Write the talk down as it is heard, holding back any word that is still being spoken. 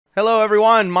Hello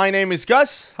everyone, my name is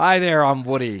Gus. Hi there, I'm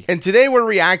Woody. And today we're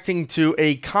reacting to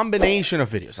a combination of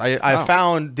videos. I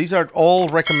found, these are all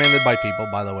recommended by people,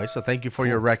 by the way, so thank you for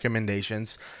your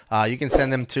recommendations. You can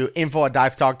send them to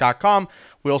info@divetalk.com.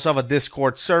 We also have a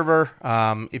Discord server.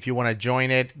 If you want to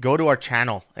join it, go to our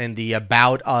channel in the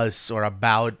About Us or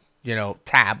About,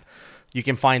 tab. You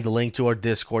can find the link to our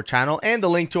Discord channel and the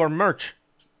link to our merch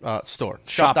store.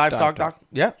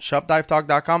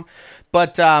 Shopdivetalk.com.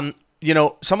 But,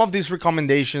 some of these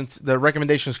recommendations, the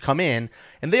recommendations come in,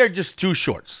 and they are just too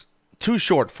short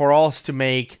for us to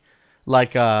make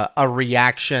like a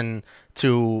reaction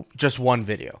to just one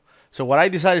video. So what I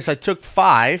decided is I took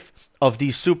 5 of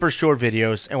these super short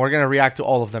videos, and we're going to react to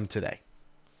all of them today.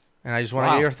 And I just want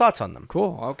to get your thoughts on them.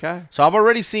 Cool, okay. So I've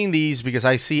already seen these because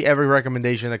I see every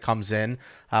recommendation that comes in.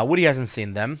 Woody hasn't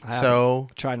seen them, so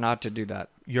try not to do that.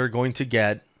 You're going to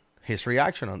get his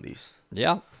reaction on these.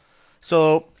 Yeah.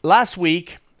 So last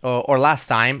week, or last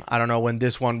time, I don't know when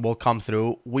this one will come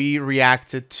through, we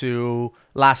reacted to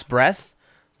Last Breath,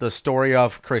 the story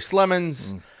of Chris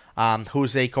Lemons,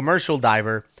 who's a commercial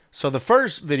diver. So the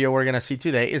first video we're going to see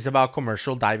today is about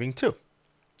commercial diving too.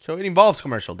 So it involves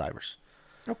commercial divers.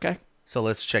 Okay. So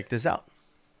let's check this out.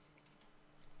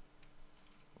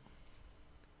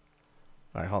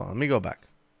 All right, hold on. Let me go back.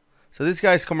 So this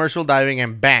guy's commercial diving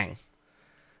and bang.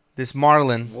 This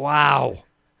marlin. Wow.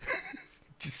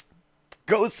 Just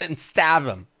goes and stab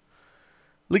him.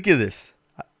 Look at this.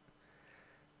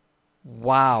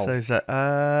 Wow. So he's like,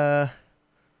 what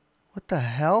the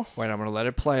hell? Wait, I'm going to let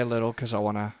it play a little because I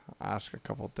want to ask a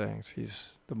couple things.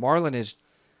 The marlin is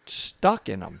stuck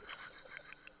in him,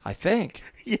 I think.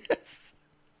 Yes.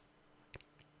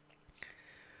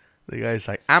 The guy's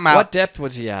like, I'm out. What depth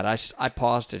was he at? I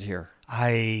paused it here.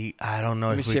 I don't know.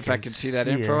 Let me see if I can see that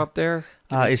info up there.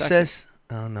 It says,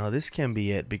 oh no, this can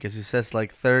be it because it says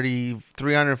like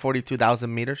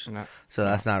 342,000 meters. No. So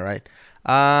that's not right.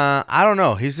 I don't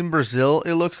know. He's in Brazil,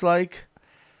 it looks like.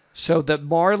 So the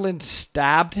marlin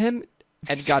stabbed him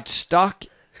and got stuck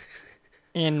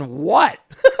in what?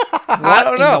 I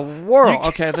don't know. In the world?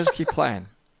 Okay, let's keep playing.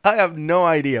 I have no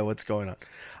idea what's going on.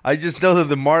 I just know that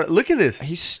the look at this.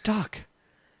 He's stuck.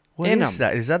 What is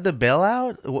that? Is that the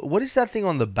bailout? What is that thing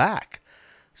on the back?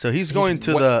 So he's going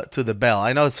to the bell.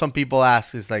 I know some people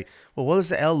ask, is like, well, what does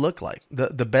the L look like?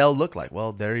 The bell look like?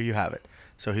 Well, there you have it.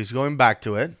 So he's going back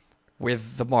to it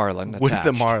with the marlin attached. With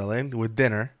the marlin, with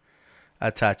dinner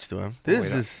attached to him.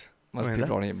 This is most people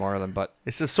don't eat marlin, but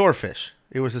it's a swordfish.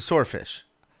 It was a swordfish,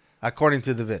 according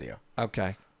to the video.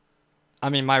 Okay. I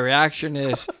mean, my reaction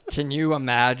is, can you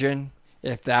imagine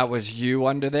if that was you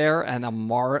under there and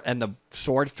the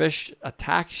swordfish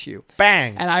attacks you?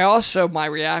 Bang! And my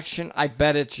reaction, I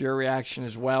bet it's your reaction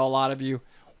as well, a lot of you.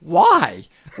 Why?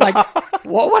 Like,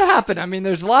 what happened? I mean,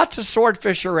 there's lots of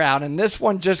swordfish around, and this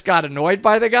one just got annoyed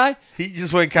by the guy. He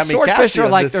just went kamikaze. Swordfish are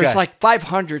like, there's guy. like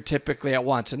 500 typically at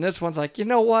once, and this one's like, you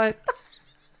know what?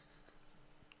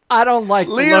 I don't like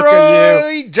the look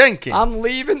of you. Jenkins. I'm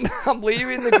leaving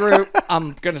the group.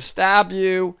 I'm going to stab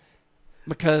you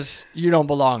because you don't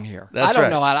belong here. I don't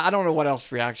know what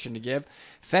else reaction to give.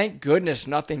 Thank goodness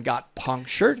nothing got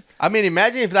punctured. I mean,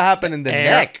 imagine if that happened in the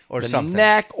neck or something. The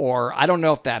neck, or I don't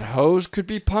know if that hose could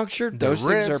be punctured. Those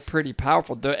things are pretty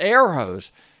powerful. The air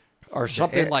hose or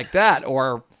something like that,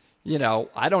 or,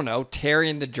 I don't know,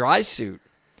 tearing the dry suit.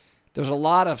 There's a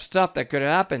lot of stuff that could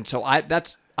happen. So I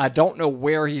don't know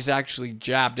where he's actually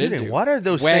jabbed into. What are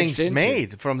those things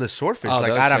made from the swordfish?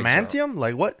 Like adamantium?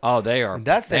 Like what? Oh, they are.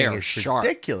 That thing is sharp.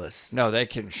 Ridiculous. No, they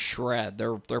can shred.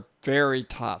 They're very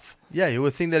tough. Yeah, you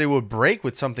would think that it would break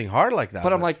with something hard like that.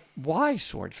 But I'm like, why,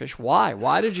 swordfish? Why?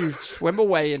 Why did you swim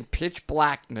away in pitch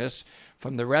blackness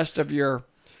from the rest of your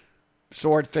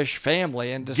swordfish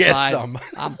family and decide,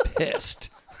 I'm pissed.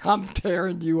 I'm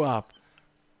tearing you up.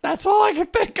 That's all I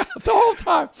could think of the whole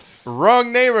time.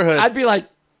 Wrong neighborhood. I'd be like,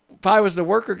 if I was the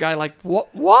worker guy, like, what?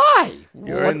 Why?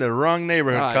 You're in the wrong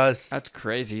neighborhood, cuz. That's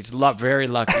crazy. He's very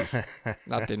lucky.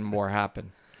 Nothing more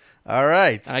happened. All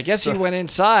right. And I guess he went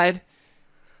inside,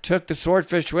 took the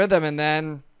swordfish with him, and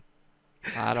then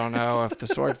I don't know if the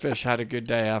swordfish had a good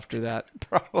day after that.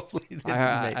 Probably didn't.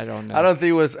 I don't know. I don't think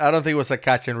it was a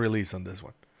catch and release on this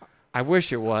one. I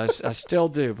wish it was. I still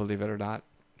do, believe it or not.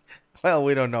 Well,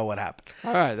 we don't know what happened.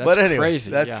 All right, that's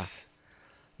crazy.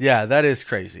 Yeah, that is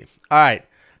crazy. All right.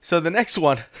 So the next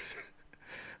one,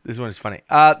 this one is funny.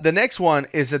 The next one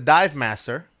is a dive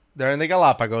master. They're in the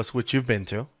Galapagos, which you've been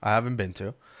to. I haven't been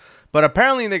to. But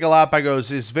apparently in the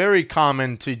Galapagos, it's very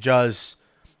common to just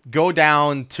go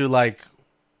down to like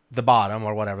the bottom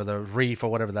or whatever, the reef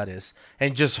or whatever that is,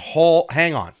 and just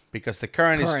hang on because the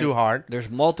current is too hard. There's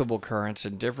multiple currents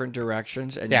in different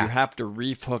directions, and you have to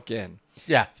reef hook in.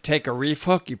 Yeah. You take a reef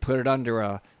hook, you put it under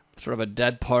a sort of a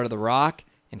dead part of the rock,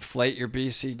 inflate your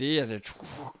BCD, and then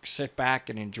sit back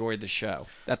and enjoy the show.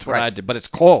 That's what I did, but it's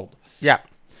cold. Yeah.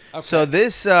 Okay. So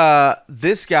this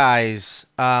guys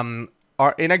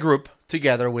are in a group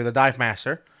together with a dive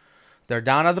master. They're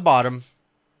down at the bottom,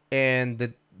 and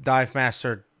the dive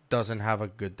master doesn't have a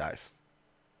good dive.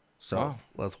 So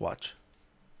let's watch.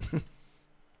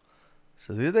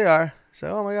 So here they are.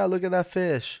 So, oh my God, look at that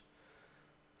fish.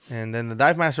 And then the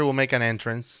dive master will make an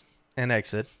entrance and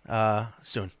exit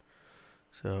soon.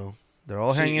 So they're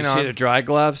all hanging on. You see the dry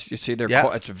gloves? You see they're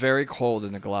cold. It's very cold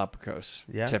in the Galapagos,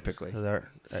 typically. So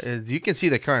you can see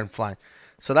the current flying.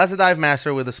 So that's the dive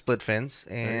master with the split fins.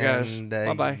 And there he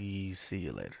goes. Bye-bye. See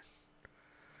you later.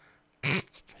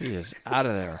 He is out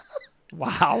of there.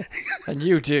 Wow. And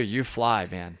you do. You fly,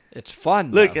 man. It's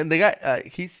fun. Look, though. and the guy,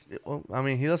 he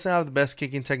doesn't have the best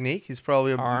kicking technique. He's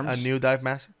probably a new dive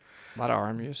master. A lot of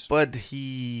arm use. But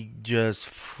he just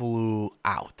flew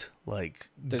out.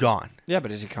 Gone. Yeah,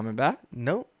 but is he coming back?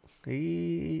 No,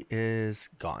 he is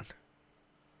gone.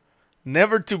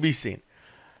 Never to be seen.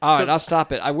 All right, I'll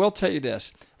stop it. I will tell you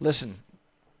this. Listen,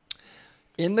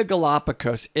 in the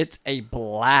Galapagos, it's a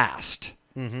blast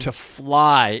to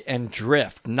fly and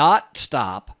drift. Not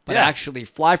stop, but actually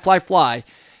fly.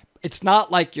 It's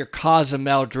not like your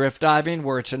Cozumel drift diving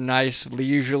where it's a nice,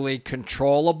 leisurely,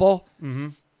 controllable. Mm-hmm.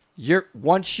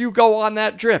 Once you go on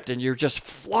that drift and you're just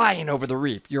flying over the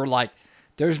reef, you're like,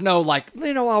 there's no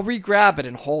I'll re-grab it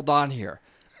and hold on here.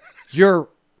 You're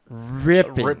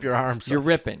ripping. Rip your arms off. You're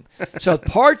ripping. So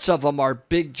parts of them are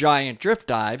big, giant drift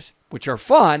dives, which are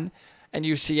fun, and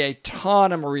you see a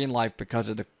ton of marine life because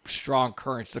of the strong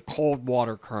currents, the cold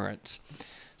water currents.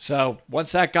 So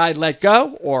once that guy let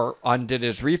go or undid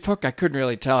his reef hook, I couldn't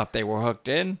really tell if they were hooked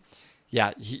in.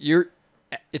 Yeah,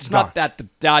 it's gone. not that the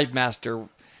dive master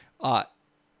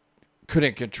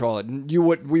couldn't control it.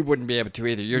 We wouldn't be able to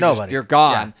either. You're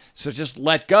gone. Yeah. So just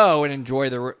let go and enjoy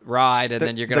the ride, and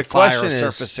then you're going to fire a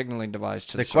surface signaling device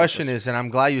to the surface. The question is, and I'm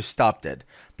glad you stopped it,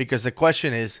 because the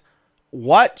question is,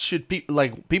 what should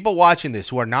people watching this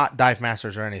who are not dive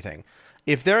masters or anything,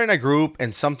 if they're in a group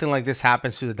and something like this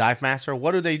happens to the dive master,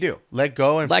 what do? Let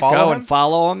go and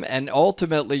follow him, and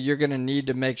ultimately you're going to need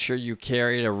to make sure you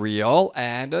carry a reel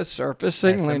and a surface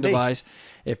signaling device.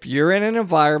 If you're in an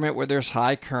environment where there's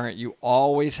high current, you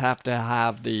always have to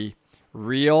have the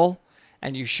reel,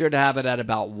 and you should have it at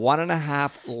about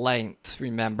 1.5 lengths,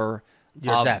 remember,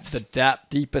 your depth. The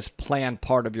deepest planned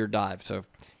part of your dive. So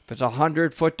if it's a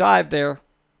 100-foot dive there,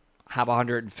 have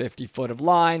 150 foot of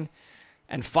line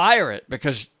and fire it,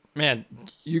 because, man,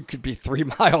 you could be 3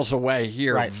 miles away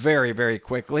here very, very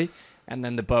quickly, and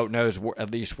then the boat knows at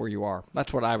least where you are.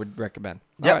 That's what I would recommend.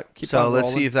 Yep. All right, keep on rolling.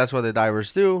 Let's see if that's what the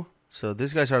divers do. So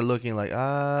these guys are looking like,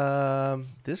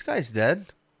 this guy's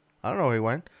dead. I don't know where he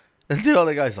went. And the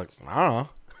other guy's like, I don't know.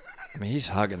 I mean, he's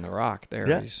hugging the rock there.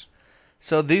 Yeah.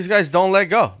 So these guys don't let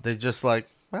go. They're just like,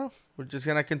 well, we're just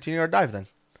going to continue our dive then.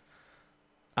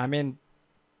 I mean,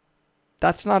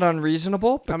 that's not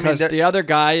unreasonable, because the other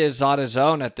guy is on his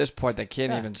own at this point. They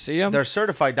can't even see him. They're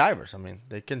certified divers. I mean,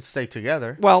 they can stay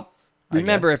together. Well,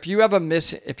 remember, if you have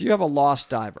a lost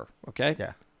diver, okay?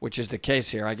 Yeah. Which is the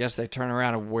case here. I guess they turn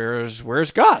around and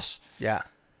where's Gus? Yeah.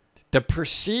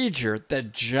 The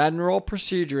general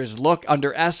procedure is look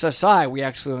under SSI. We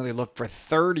actually only look for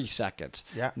 30 seconds.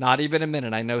 Yeah. Not even a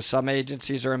minute. I know some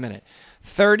agencies are a minute.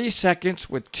 30 seconds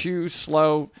with 2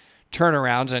 slow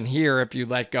turnarounds. And here, if you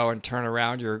let go and turn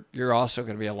around, you're also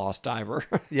going to be a lost diver.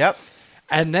 Yep.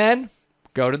 And then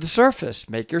go to the surface.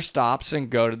 Make your stops and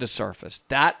go to the surface.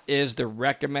 That is the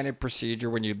recommended procedure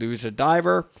when you lose a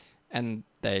diver. And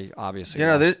they obviously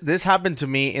this happened to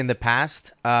me in the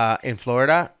past in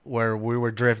Florida, where we were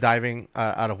drift diving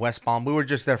out of West Palm. We were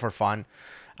just there for fun.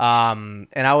 And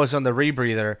I was on the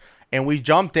rebreather, and we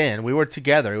jumped in. We were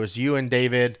together. It was you and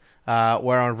David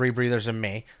were on rebreathers and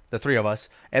me, the 3 of us.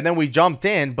 And then we jumped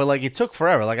in, but it took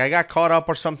forever. I got caught up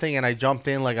or something, and I jumped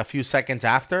in a few seconds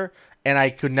after, and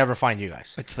I could never find you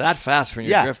guys. It's that fast when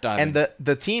you're drift diving. And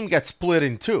the team gets split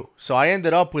in 2. So I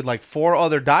ended up with 4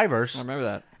 other divers. I remember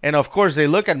that. And of course, they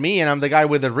look at me, and I'm the guy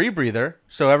with the rebreather.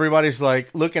 So everybody's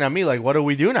looking at me what do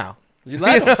we do now? You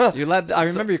led them. I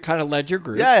remember you kind of led your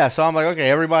group. Yeah. So I'm like,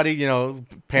 okay, everybody,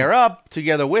 pair up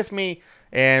together with me,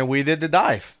 and we did the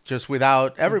dive just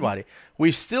without everybody.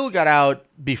 We still got out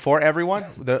before everyone.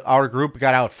 Our group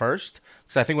got out first,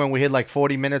 because I think when we hit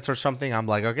 40 minutes or something, I'm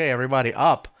like, okay, everybody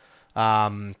up.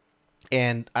 And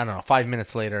I don't know, 5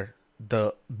 minutes later,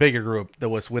 the bigger group that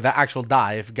was with the actual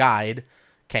dive guide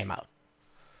came out.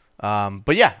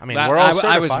 But yeah, I mean, we're all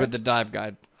certified. I was with the dive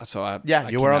guide, so I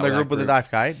you were on the group with the dive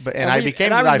guide, I became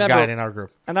the dive guide in our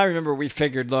group. And I remember we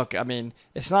figured, look, I mean,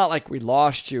 it's not like we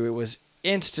lost you; it was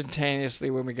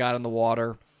instantaneously when we got in the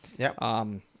water. Yeah.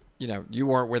 You know, you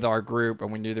weren't with our group,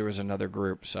 and we knew there was another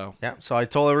group. So yeah, so I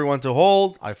told everyone to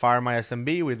hold. I fired my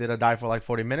SMB. We did a dive for like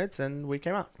 40 minutes, and we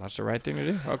came out. That's the right thing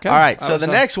to do. Okay. All right. So the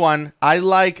next one, I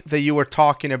like that you were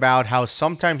talking about how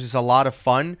sometimes it's a lot of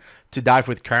fun to dive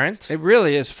with current. It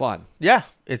really is fun. Yeah,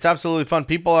 it's absolutely fun.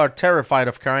 People are terrified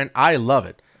of current. I love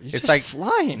it. It's like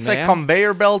flying. It's like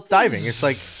conveyor belt diving. It's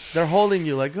like they're holding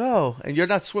you like, oh, and you're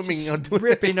not swimming or doing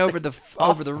ripping over the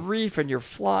over the reef, and you're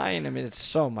flying. I mean, it's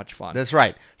so much fun. That's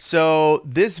right. So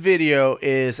this video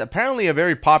is apparently a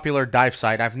very popular dive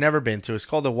site I've never been to. It's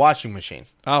called the Washing Machine.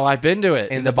 Oh, I've been to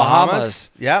it in the Bahamas.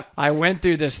 Yep. I went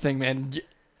through this thing, man.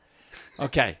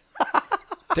 Okay.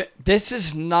 This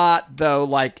is not though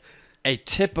like a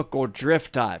typical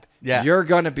drift dive. Yeah. You're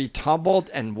going to be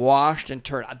tumbled and washed and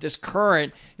turned. This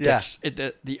current gets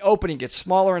the opening gets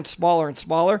smaller and smaller and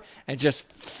smaller, and just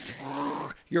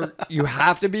you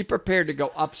have to be prepared to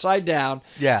go upside down.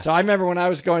 Yeah. So I remember when I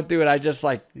was going through it, I just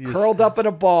like curled up in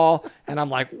a ball, and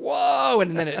I'm like, whoa,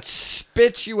 and then it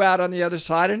spits you out on the other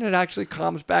side, and it actually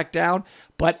calms back down.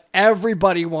 But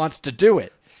everybody wants to do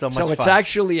it. So it's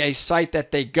actually a site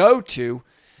that they go to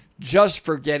just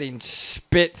for getting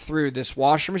spit through this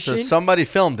washer machine. So somebody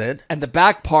filmed it. And the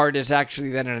back part is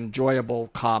actually then an enjoyable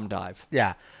calm dive.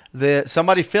 Yeah.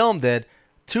 Somebody filmed it.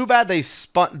 Too bad they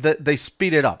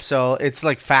speed it up. So it's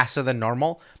like faster than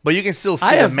normal. But you can still see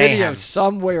the mayhem. I have video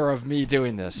somewhere of me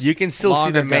doing this. You can still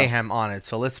see the mayhem on it.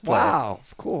 So let's play it. Wow.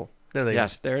 Cool. There they go.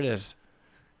 There it is.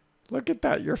 Look at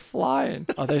that. You're flying.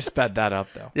 Oh, they sped that up,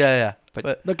 though. Yeah.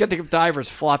 But look at the divers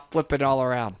flipping all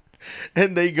around.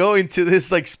 And they go into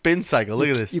this like spin cycle. Look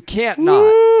at this. You can't not.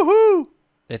 Woo-hoo!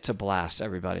 It's a blast,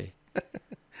 everybody.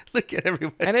 Look at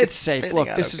everybody. And it's safe. Look,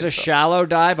 this is a shallow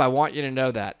dive. I want you to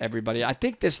know that, everybody. I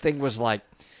think this thing was like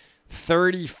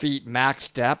 30 feet max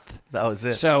depth. That was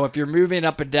it. So if you're moving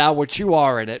up and down, which you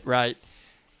are in it, right,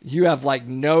 you have like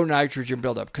no nitrogen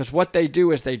buildup. Because what they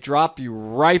do is they drop you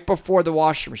right before the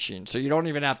washer machine. So you don't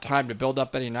even have time to build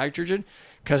up any nitrogen.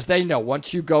 Because they know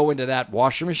once you go into that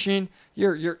washer machine,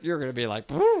 you're going to be like,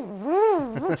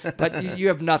 but you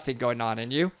have nothing going on in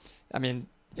you. I mean,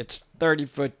 it's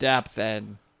 30-foot depth,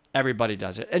 and everybody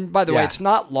does it. And by the way, it's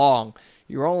not long.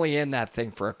 You're only in that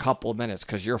thing for a couple of minutes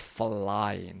because you're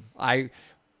flying. I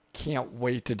can't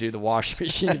wait to do the washing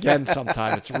machine again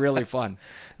sometime. It's really fun.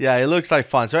 Yeah, it looks like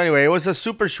fun. So anyway, it was a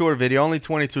super short video, only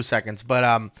 22 seconds,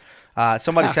 but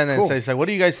somebody sent in and says, like, what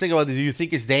do you guys think about it? Do you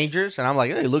think it's dangerous? And I'm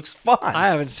like, hey, it looks fun. I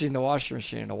haven't seen the washing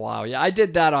machine in a while. Yeah, I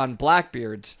did that on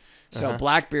Blackbeard's. So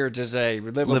Blackbeard's is a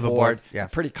liveaboard,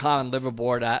 pretty common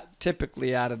liveaboard,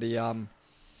 typically out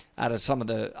of some of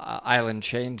the island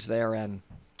chains there, and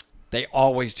they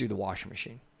always do the washing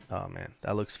machine. Oh man,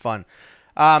 that looks fun.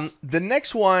 The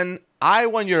next one, I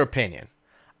want your opinion.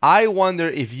 I wonder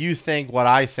if you think what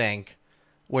I think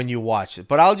when you watch it.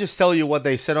 But I'll just tell you what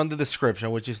they said on the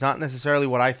description, which is not necessarily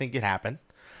what I think it happened.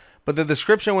 But the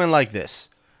description went like this.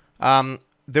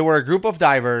 There were a group of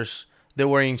divers that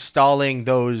were installing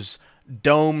those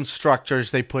dome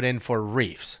structures they put in for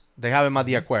reefs. They have them at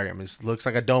the aquarium. It looks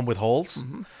like a dome with holes.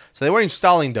 Mm-hmm. So they were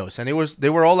installing those. And they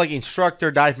were all like instructor,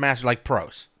 dive master, like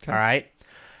pros. Okay. All right?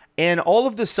 And all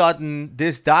of a sudden,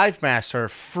 this dive master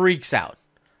freaks out.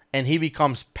 And he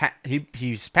becomes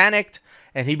he's panicked.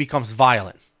 And he becomes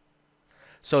violent.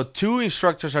 So 2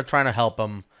 instructors are trying to help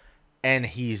him, and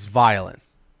he's violent.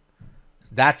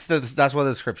 That's what the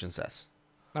description says.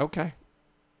 Okay.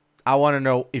 I want to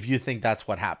know if you think that's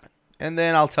what happened. And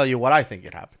then I'll tell you what I think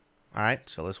it happened. All right?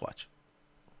 So let's watch.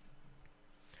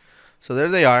 So there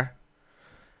they are.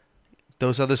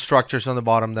 Those are the structures on the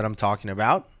bottom that I'm talking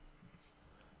about.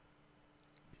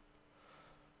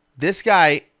 This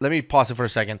guy, let me pause it for a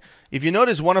second. If you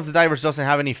notice, one of the divers doesn't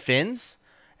have any fins.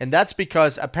 And that's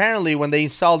because apparently when they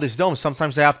install this dome,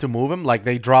 sometimes they have to move them. Like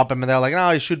they drop them and they're like,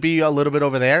 no, it should be a little bit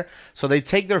over there. So they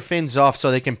take their fins off so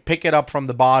they can pick it up from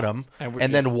the bottom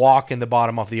and then walk in the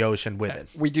bottom of the ocean with it.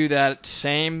 We do that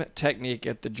same technique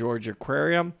at the George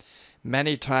Aquarium.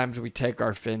 Many times we take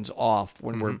our fins off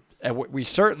when we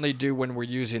certainly do when we're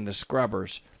using the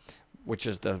scrubbers, which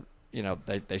is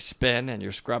they spin and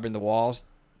you're scrubbing the walls.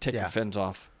 Take the fins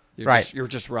off. You're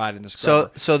just riding the scrubber.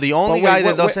 So the only guy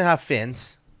that doesn't have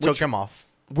fins took him off.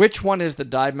 Which one is the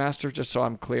dive master? Just so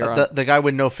I'm clear. The guy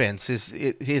with no fins.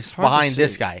 He's behind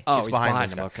this guy. Oh, he's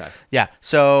behind him. Okay. Yeah.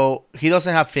 So he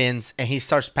doesn't have fins, and he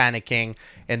starts panicking.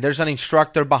 And there's an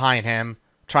instructor behind him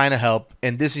trying to help,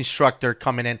 and this instructor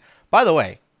coming in. By the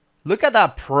way, look at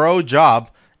that pro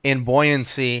job in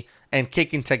buoyancy and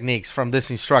kicking techniques from this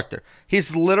instructor.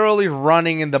 He's literally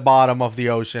running in the bottom of the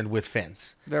ocean with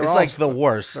fins. It's like the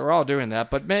worst. They're all doing that,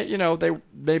 but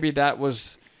maybe that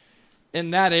was in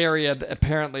that area.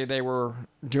 Apparently, they were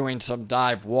doing some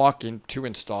dive walking to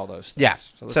install those things. Yeah.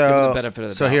 So let's give them the benefit of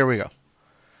the doubt. So here we go.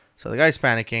 So the guy's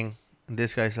panicking, and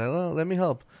this guy's like, "Oh, let me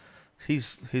help."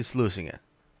 He's losing it.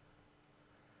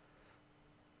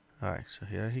 All right, so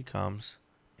here he comes,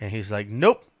 and he's like,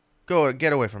 "Nope,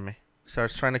 get away from me."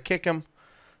 Starts trying to kick him.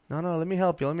 No, let me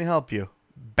help you.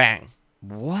 Bang.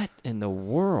 What in the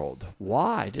world?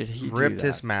 Why did he do that? Ripped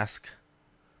his mask.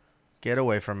 Get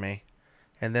away from me.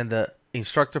 And then the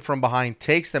instructor from behind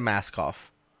takes the mask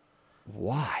off.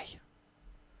 Why?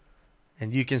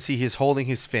 And you can see he's holding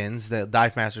his fins. The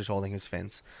dive master's holding his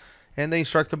fins. And the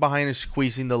instructor behind is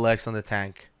squeezing the legs on the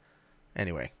tank.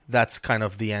 Anyway, that's kind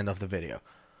of the end of the video.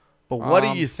 But what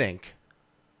do you think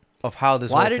of how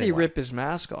this Why did he rip his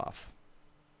mask off?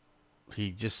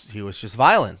 He was just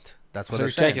violent. That's what they're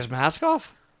saying. So he take his mask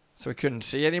off? So he couldn't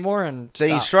see anymore? And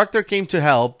the instructor came to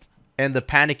help, and the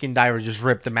panicking diver just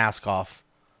ripped the mask off,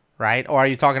 right? Or are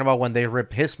you talking about when they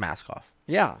ripped his mask off?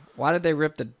 Yeah. Why did they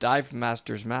rip the dive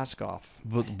master's mask off?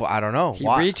 But I don't know. He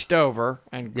reached over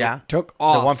and took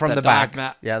off the one from the back.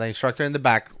 The instructor in the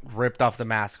back ripped off the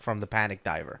mask from the panic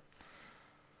diver.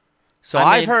 So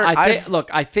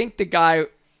I think the guy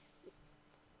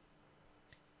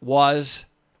was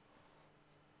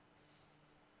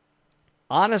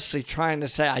honestly trying to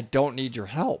say, I don't need your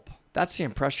help. That's the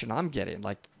impression I'm getting.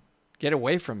 Like, get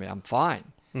away from me. I'm fine.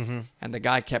 Mm-hmm. And the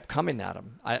guy kept coming at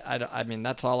him. I mean,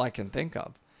 that's all I can think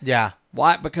of. Yeah.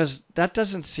 Why? Because that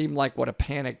doesn't seem like what a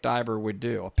panic diver would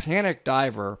do. A panic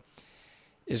diver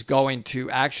is going to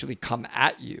actually come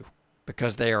at you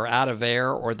because they are out of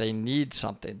air or they need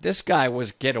something. This guy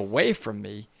was get away from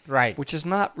me. Right. Which is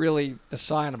not really the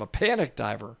sign of a panic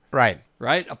diver. Right.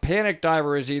 Right? A panic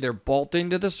diver is either bolting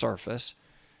to the surface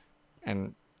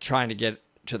and trying to get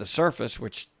to the surface,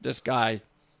 which this guy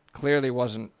clearly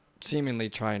wasn't seemingly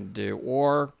trying to do,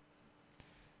 or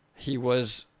he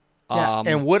was...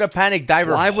 and would a panic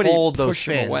diver hold those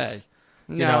fins? Away?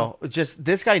 No. You know, just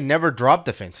this guy never dropped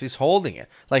the fins. He's holding it.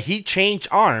 Like, he changed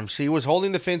arms. He was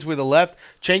holding the fins with the left,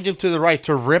 changed him to the right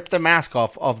to rip the mask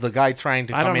off of the guy trying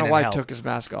to come in and help. I don't know why he took his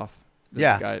mask off.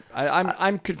 Guy.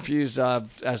 I'm confused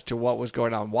as to what was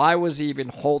going on. Why was he even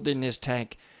holding his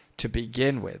tank to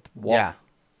begin with?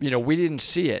 We didn't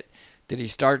see it. Did he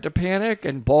start to panic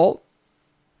and bolt?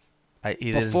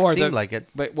 He didn't seem like it.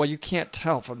 But you can't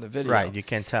tell from the video. Right, you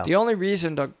can't tell. The only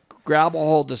reason to grab a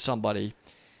hold of somebody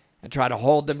and try to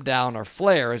hold them down or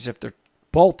flare is if they're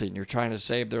bolting. You're trying to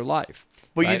save their life.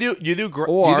 But right? you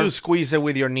do squeeze it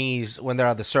with your knees when they're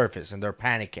at the surface and they're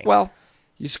panicking. Well,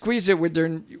 you squeeze it with their.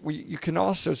 You can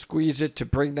also squeeze it to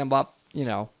bring them up.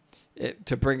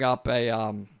 To bring up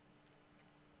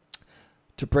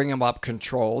to bring them up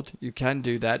controlled. You can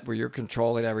do that where you're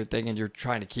controlling everything and you're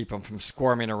trying to keep them from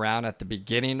squirming around at the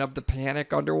beginning of the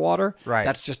panic underwater. Right.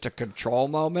 That's just a control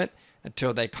moment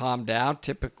until they calm down.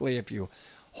 Typically, if you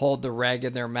hold the reg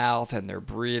in their mouth and they're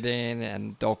breathing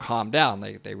and they'll calm down,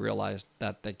 they realize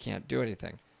that they can't do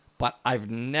anything. But I've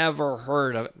never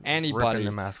heard of anybody ripping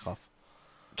the mask off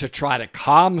to try to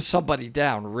calm somebody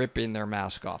down ripping their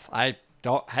mask off.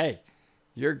 Hey,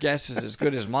 your guess is as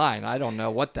good as mine. I don't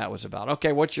know what that was about.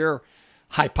 Okay, what's your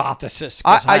hypothesis?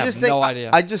 I have no idea.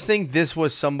 I just think this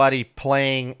was somebody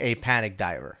playing a panic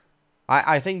diver.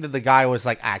 I think that the guy was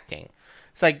like acting.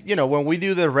 It's like, when we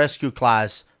do the rescue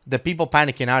class, the people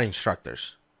panicking out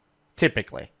instructors,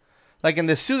 typically. Like, and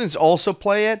the students also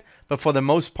play it, but for the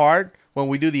most part, when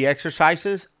we do the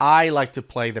exercises, I like to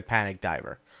play the panic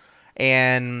diver.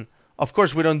 And, of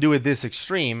course, we don't do it this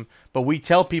extreme, but we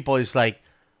tell people it's like,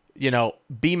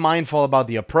 be mindful about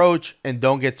the approach and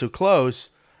don't get too close.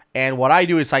 And what I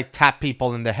do is I tap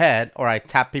people in the head or I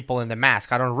tap people in the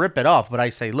mask. I don't rip it off, but I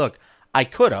say, look, I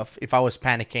could have, if I was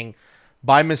panicking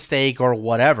by mistake or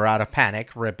whatever, out of panic,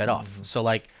 rip it off. So,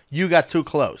 like, you got too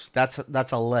close. That's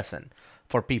a lesson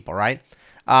for people, right?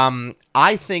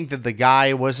 I think that the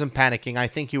guy wasn't panicking. I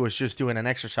think he was just doing an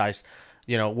exercise,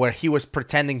 where he was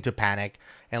pretending to panic.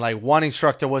 And, like, one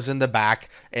instructor was in the back.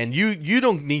 And you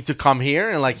don't need to come here.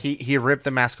 And, like, he ripped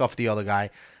the mask off the other guy.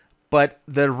 But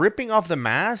the ripping off the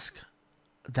mask,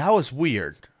 that was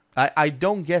weird. I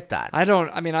don't get that.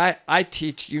 I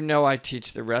teach, I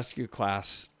teach the rescue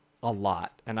class a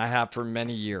lot. And I have for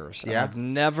many years. And I've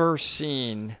never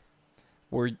seen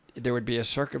where there would be a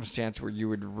circumstance where you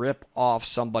would rip off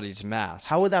somebody's mask.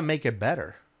 How would that make it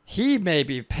better? he may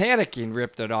be panicking,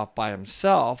 ripped it off by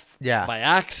himself, Yeah. by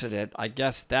accident. I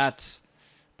guess that's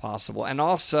possible. And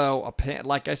also,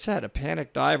 like I said, a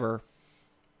panic diver.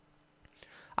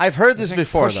 I've heard this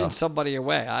before, pushing though. somebody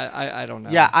away. I don't know.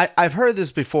 Yeah, I've heard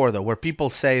this before, though, where people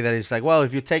say that it's like, well,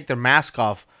 if you take their mask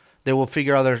off, they will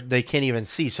figure out they can't even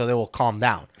see, so they will calm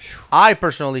down. I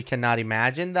personally cannot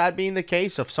imagine that being the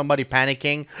case of somebody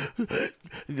panicking,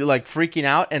 like freaking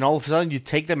out, and all of a sudden you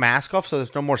take the mask off so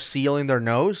there's no more seal in their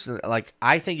nose. Like,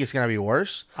 I think it's going to be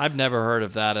worse. I've never heard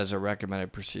of that as a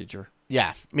recommended procedure.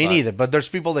 Yeah, me neither. But there's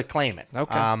people that claim it.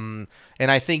 Okay. And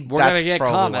I think we're that's gonna get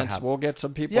probably comments. We'll get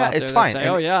some people out there it's that fine. say,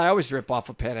 "Oh yeah, I always rip off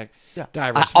a panic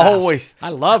diver's mask. I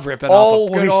love ripping off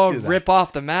a good old do that. rip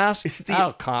off the mask.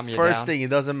 That'll calm you down. First thing, it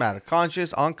doesn't matter.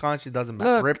 Conscious, unconscious, doesn't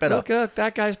matter. Rip it up. Look,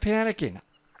 that guy's panicking.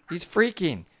 He's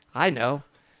freaking. I know.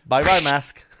 Bye-bye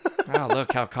mask. Oh,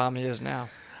 look how calm he is now.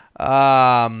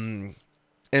 And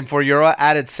for your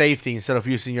added safety, instead of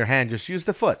using your hand, just use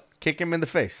the foot. Kick him in the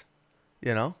face.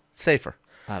 Safer.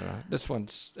 I don't know. This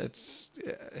one's,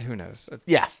 who knows?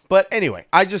 Yeah. But anyway,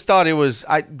 I just thought it was,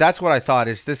 that's what I thought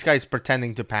is this guy's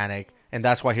pretending to panic, and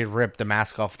that's why he ripped the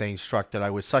mask off the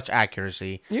instructor with such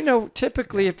accuracy.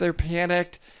 Typically if they're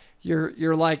panicked,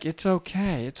 you're like, it's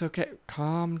okay. It's okay.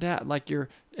 Calm down. Like you're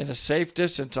in a safe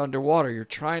distance underwater. You're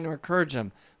trying to encourage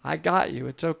them. I got you.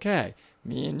 It's okay.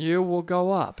 Me and you will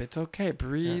go up. It's okay.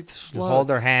 Breathe slow. Hold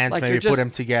their hands, like maybe put them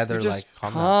together. You're just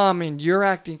calm calm, and you're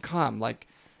acting calm. Like,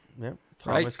 yep.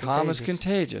 Calm is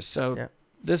contagious. So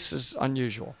this is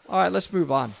unusual. All right, let's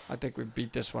move on. I think we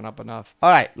beat this one up enough. All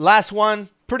right, last one.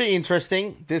 Pretty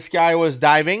interesting. This guy was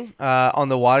diving on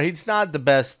the water. He's not the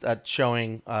best at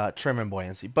showing trim and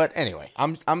buoyancy, but anyway,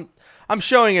 I'm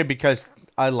showing it because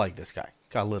I like this guy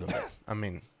a little bit. I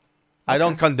mean, I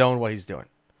don't condone what he's doing,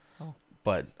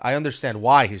 but I understand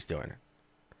why he's doing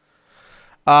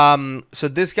it. So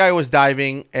this guy was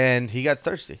diving and he got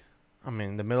thirsty. I mean,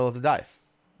 in the middle of the dive.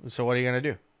 So what are you going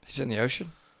to do? He's in the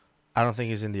ocean? I don't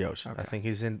think he's in the ocean. Okay. I think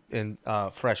he's in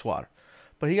fresh water.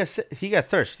 But he got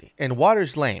thirsty. And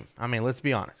water's lame. I mean, let's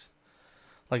be honest.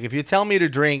 Like, if you tell me to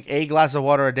drink a glass of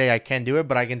water a day, I can't do it.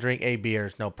 But I can drink 8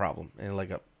 beers, no problem, in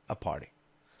like a party.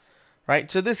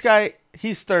 Right? So this guy,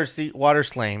 he's thirsty.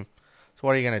 Water's lame. So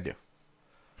what are you going to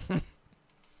do?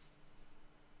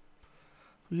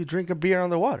 You drink a beer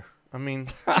on the water. I mean...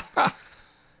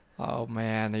 Oh,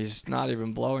 man, he's not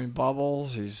even blowing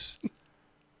bubbles. He's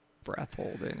breath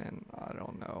holding, and I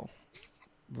don't know.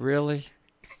 Really?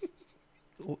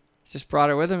 Just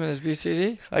brought it with him in his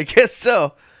BCD? I guess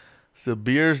so. So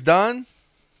beer's done.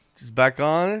 Just back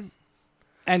on it.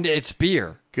 And it's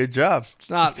beer. Good job.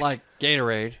 It's not like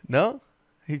Gatorade. No?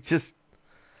 He just...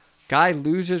 Guy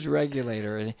loses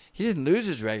regulator, and he didn't lose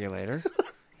his regulator.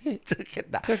 He took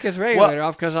his regulator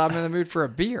off because I'm in the mood for a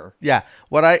beer. Yeah.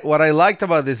 What I liked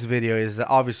about this video is that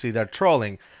obviously they're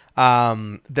trolling.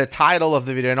 The title of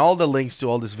the video and all the links to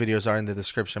all these videos are in the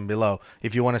description below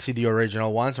if you want to see the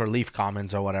original ones or leave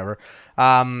comments or whatever.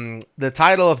 The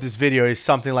title of this video is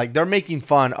something like they're making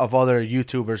fun of other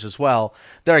YouTubers as well.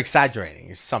 They're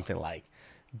exaggerating. It's something like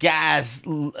guy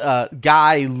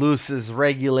loses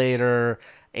regulator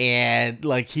and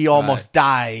like he almost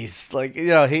dies. Like,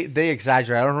 they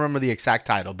exaggerate. I don't remember the exact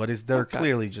title, but they're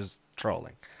clearly just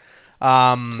trolling.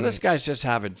 So this guy's just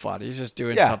having fun. He's just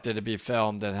doing something to be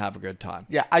filmed and have a good time.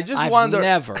 Yeah, I've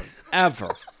never,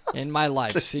 ever in my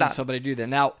life seen somebody do that.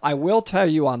 Now, I will tell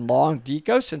you on long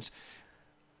decos, since,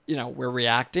 we're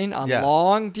reacting on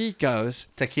long decos.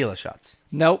 Tequila shots.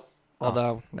 Nope.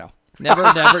 Although, no. Never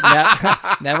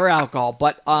alcohol.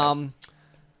 But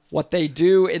what they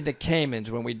do in the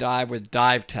Caymans when we dive with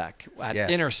Dive Tech, at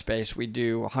Inner Space, we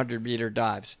do 100-meter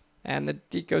dives. And the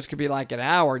decos could be like an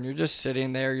hour, and you're just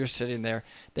sitting there.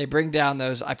 They bring down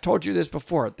those, I've told you this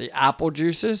before, the apple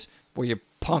juices, where you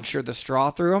puncture the straw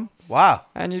through them. Wow.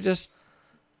 And you just...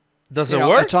 Does it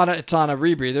work? It's on a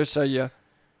rebreather, so you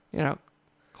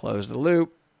close the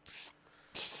loop.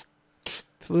 It's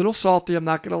a little salty, I'm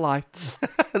not going to lie.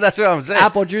 That's what I'm saying.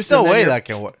 Apple juice. There's no way that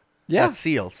can work. Yeah. That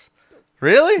seals.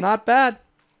 Really? Not bad.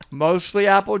 Mostly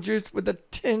apple juice with a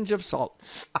tinge of salt.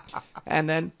 And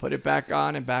then put it back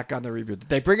on and back on the rebreather.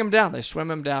 They bring them down. They swim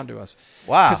them down to us.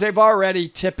 Wow. Because they've already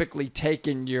typically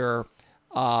taken your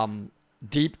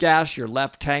deep gas, your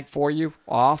left tank for you,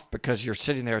 off because you're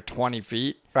sitting there at 20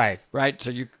 feet. Right. Right?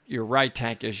 So your right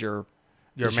tank is your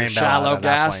main shallow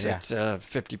gas. Point, It's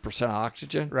 50%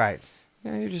 oxygen. Right.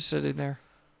 Yeah, you're just sitting there.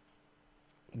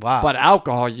 Wow. But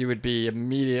alcohol, you would be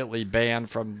immediately banned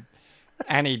from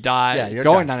any dive, you're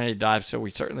going done. on any dive, so we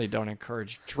certainly don't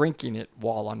encourage drinking it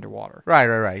while underwater.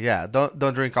 Right. Yeah.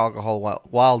 Don't drink alcohol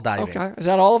while diving. Okay. Is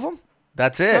that all of them?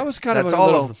 That's it. That was kind That's of a all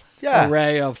little of them.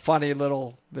 array of funny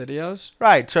little videos.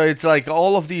 Right. So it's like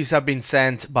all of these have been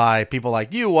sent by people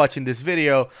like you watching this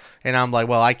video. And I'm like,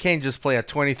 well, I can't just play a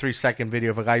 23-second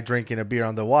video of a guy drinking a beer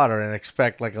underwater and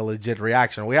expect like a legit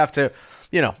reaction. We have to,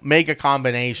 make a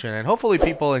combination. And hopefully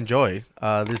people enjoy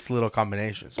these little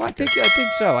combinations. Well, I think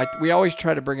so. We always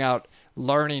try to bring out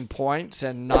learning points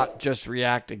and not just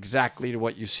react exactly to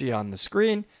what you see on the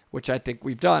screen, which I think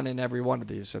we've done in every one of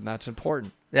these. And that's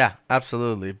important. Yeah,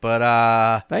 absolutely.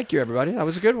 But thank you, everybody. That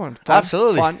was a good one. Fun,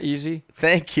 absolutely fun, easy.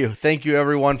 Thank you,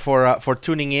 everyone, for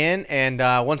tuning in. And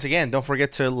once again, don't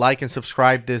forget to like and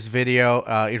subscribe this video.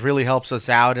 It really helps us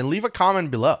out. And leave a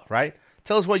comment below. Right?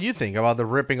 Tell us what you think about the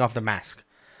ripping off the mask.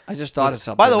 I just thought of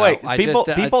something. By the way,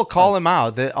 people call him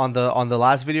out on the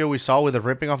last video we saw with the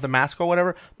ripping off the mask or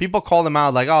whatever. People call them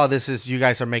out like, "Oh, you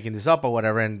guys are making this up or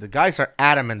whatever." And the guys are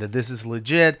adamant that this is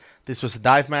legit. This was a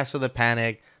dive mask of the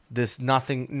panic.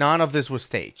 None of this was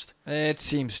staged. It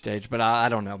seems staged, but I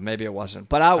don't know. Maybe it wasn't.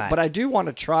 But I do want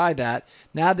to try that.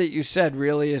 Now that you said,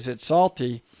 really, is it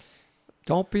salty?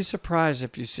 Don't be surprised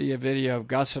if you see a video of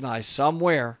Gus and I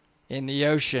somewhere in the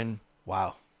ocean.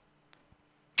 Wow.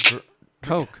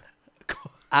 Coke,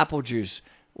 apple juice.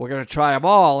 We're going to try them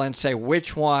all and say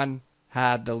which one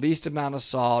had the least amount of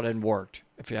salt and worked.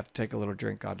 If you have to take a little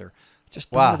drink under. Just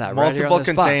thought of that right here on the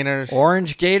containers. Spot.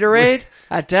 Orange Gatorade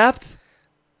at depth.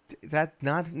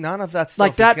 None of that stuff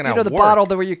like that, is gonna the work. Bottle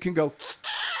where you can go,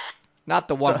 not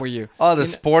the one where you. Oh, the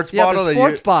sports bottle. The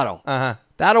sports bottle.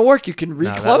 That'll work. You can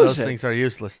reclose those it. Those things are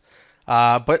useless.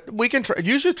 But we can try.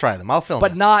 You should try them. I'll film.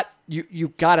 But not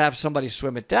you. Got to have somebody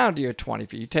swim it down to your 20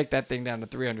 feet. You take that thing down to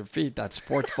 300 feet. That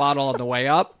sports bottle on the way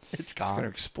up, it's going to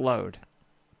explode.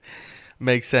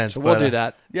 Makes sense. So we'll do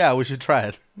that. Yeah, we should try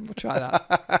it. We'll try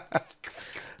that.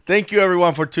 Thank you,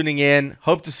 everyone, for tuning in.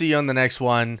 Hope to see you on the next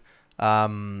one.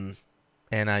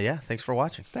 Yeah, thanks for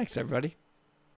watching. Thanks, everybody.